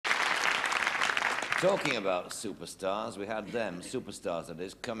Talking about superstars, we had them, superstars that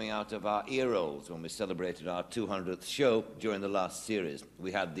is, coming out of our ear rolls when we celebrated our 200th show during the last series.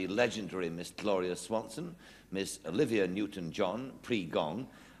 We had the legendary Miss Gloria Swanson, Miss Olivia Newton-John, pre-Gong,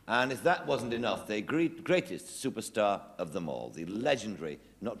 and if that wasn't enough, the greatest superstar of them all, the legendary,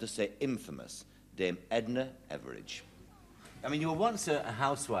 not to say infamous, Dame Edna Everage. I mean, you were once a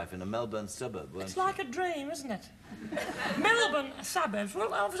housewife in a Melbourne suburb, weren't you? It's like a dream, isn't it? Melbourne suburbs, well,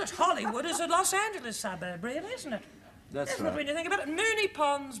 Hollywood is a Los Angeles suburb, really, isn't it? That's Isn't right. it, when you think about it? Moonee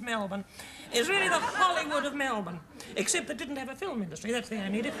Ponds, Melbourne, is really the Hollywood of Melbourne, except it didn't have a film industry. That's the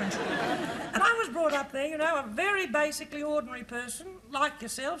only difference. And I was brought up there, you know, a very basically ordinary person, like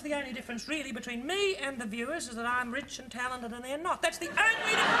yourself. The only difference, really, between me and the viewers is that I'm rich and talented and they're not. That's the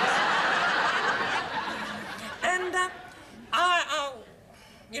only difference. And,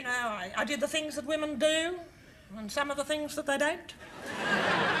 you know, I did the things that women do, and some of the things that they don't.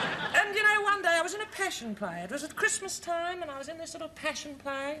 And, you know, one day I was in a passion play. It was at Christmas time, and I was in this little passion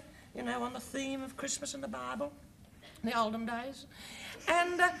play, you know, on the theme of Christmas in the Bible, in the olden days.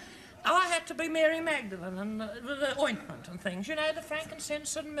 And I had to be Mary Magdalene, and the ointment and things, you know, the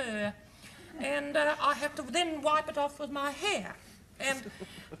frankincense and myrrh. And I had to then wipe it off with my hair. And,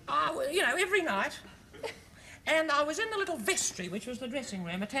 you know, every night. And I was in the little vestry, which was the dressing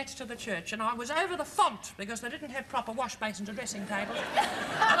room attached to the church, and I was over the font because they didn't have proper wash basins or dressing tables.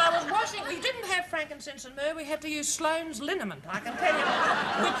 And I was washing. We didn't have frankincense and myrrh. We had to use Sloane's liniment, I can tell you,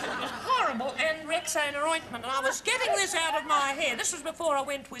 which was horrible, and Rexona ointment. And I was getting this out of my hair. This was before I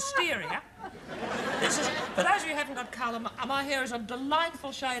went wisteria. This is, for those of you who haven't got colour, my hair is a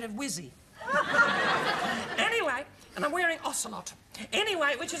delightful shade of whizzy. Anyway, and I'm wearing ocelot.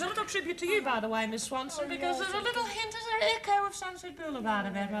 Anyway, which is a little tribute to you, by the way, Miss Swanson, because there's a little hint, there's an echo of Sunset Boulevard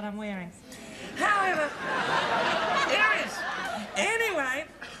about what I'm wearing. However, there is. Anyway,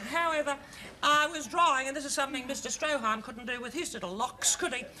 however, I was drawing, and this is something Mr. Stroheim couldn't do with his little locks,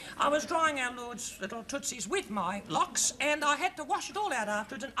 could he? I was drawing our Lord's little tootsies with my locks, and I had to wash it all out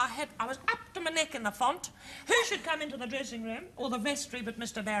afterwards, and I was up to my neck in the font. Who should come into the dressing room, or the vestry, but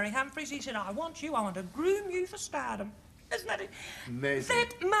Mr. Barry Humphries? He said, I want to groom you for stardom. Isn't that it? Amazing.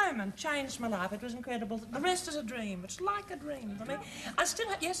 That moment changed my life. It was incredible. The rest is a dream. It's like a dream for me. I still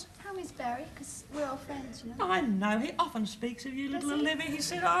have... Yes? How is Barry? Because we're all friends, you know. I know. He often speaks of you, little Olivia. He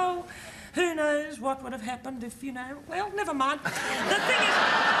said, oh, who knows what would have happened if, you know... Well, never mind. The thing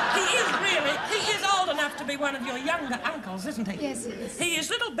is, he is old enough to be one of your younger uncles, isn't he? Yes, he is. He is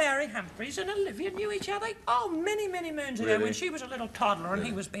little Barry Humphries, and Olivia knew each other, many, many moons ago, when she was a little toddler and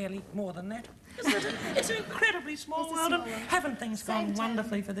he was barely more than that. It's an incredibly small world, and haven't things gone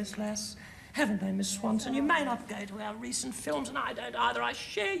wonderfully for this lass? Haven't they, Miss Swanson? You may not go to our recent films, and I don't either. I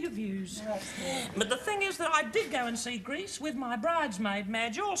share your views. But the thing is that I did go and see Grease with my bridesmaid,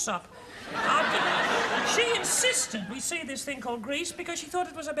 Madge Alsop. She insisted we see this thing called Grease because she thought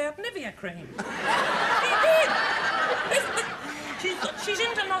it was about Nivea cream. She did. She's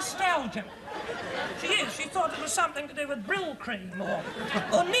into nostalgia. She is. She thought it was something to do with Brill cream or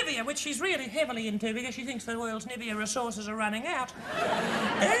Nivea, which she's really heavily into because she thinks the world's Nivea resources are running out.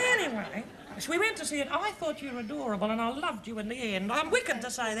 Anyway, so we went to see it. I thought you were adorable and I loved you in the end. I'm wicked to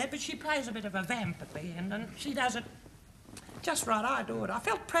say that, but she plays a bit of a vamp at the end and she does it just right. I adored it. I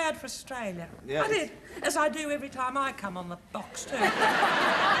felt proud for Australia. Yes. I did, as I do every time I come on the box too. You know,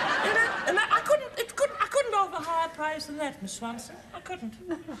 and I couldn't offer higher praise than that, Miss Swanson. I couldn't.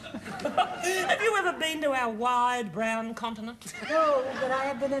 Have you ever been to our wide brown continent? No, but I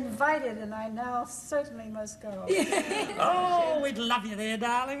have been invited, and I now certainly must go. Yeah. Oh, we'd love you there,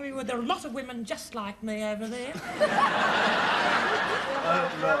 darling. We would. There are a lot of women just like me over there.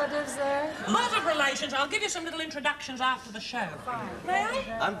 Relatives there? A lot of relations. I'll give you some little introductions after the show. Fine. May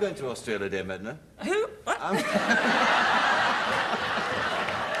I? I'm going to Australia, Dame Edna. Who? What?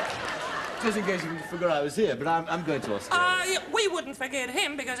 Just in case you forgot I was here, but I'm going to Australia. Yeah, we wouldn't forget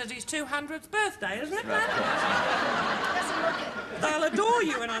him because it's his 200th birthday, isn't it, Matt? They'll adore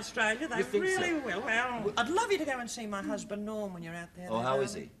you in Australia. They really will. Well, I'd love you to go and see my husband, Norm, when you're out there. Oh, how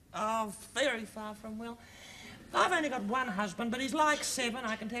is he? Oh, very far from well. I've only got one husband, but he's like 7,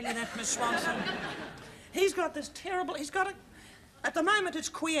 I can tell you that, Miss Swanson. He's got this terrible... At the moment, it's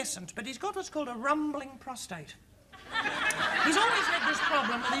quiescent, but he's got what's called a rumbling prostate. He's always had this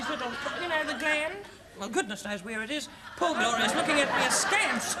problem with his little, you know, the gland. Well, goodness knows where it is. Poor Gloria's looking at me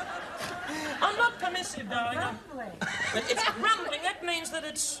askance. I'm not permissive, darling. But it's rumbling. That means that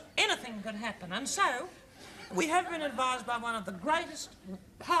anything could happen. And so, we have been advised by one of the greatest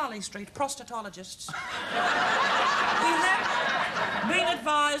Harley Street prostatologists. We have been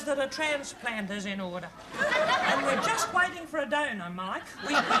advised that a transplant is in order. And we're just waiting for a donor, Mike.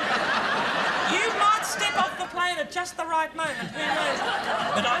 You might play it at just the right moment, who knows?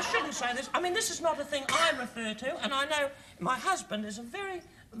 But I shouldn't say this. I mean, this is not a thing I refer to, and I know my husband is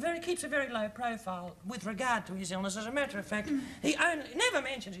keeps a very low profile with regard to his illness. As a matter of fact, he never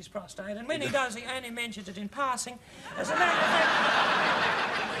mentions his prostate, and when he does, he only mentions it in passing. As a matter of fact,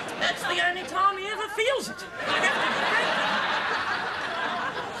 that's the only time he ever feels it. I have to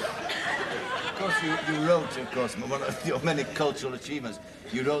Of course, you wrote, of course, one of your many cultural achievements.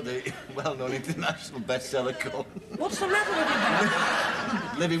 You wrote the well-known international bestseller called What's the matter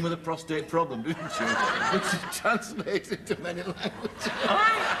with you? Living with a Prostate Problem, didn't you? Which is translated into many languages.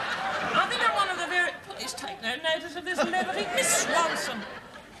 I think I'm one of the very... Please take no notice of this levity. Miss Swanson.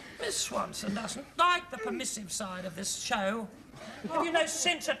 Miss Swanson doesn't like the permissive side of this show. Have you no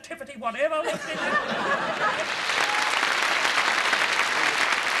sensitivity whatever left in you?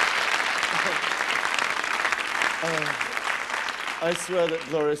 I swear that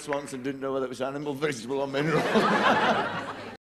Gloria Swanson didn't know whether it was animal, vegetable or mineral.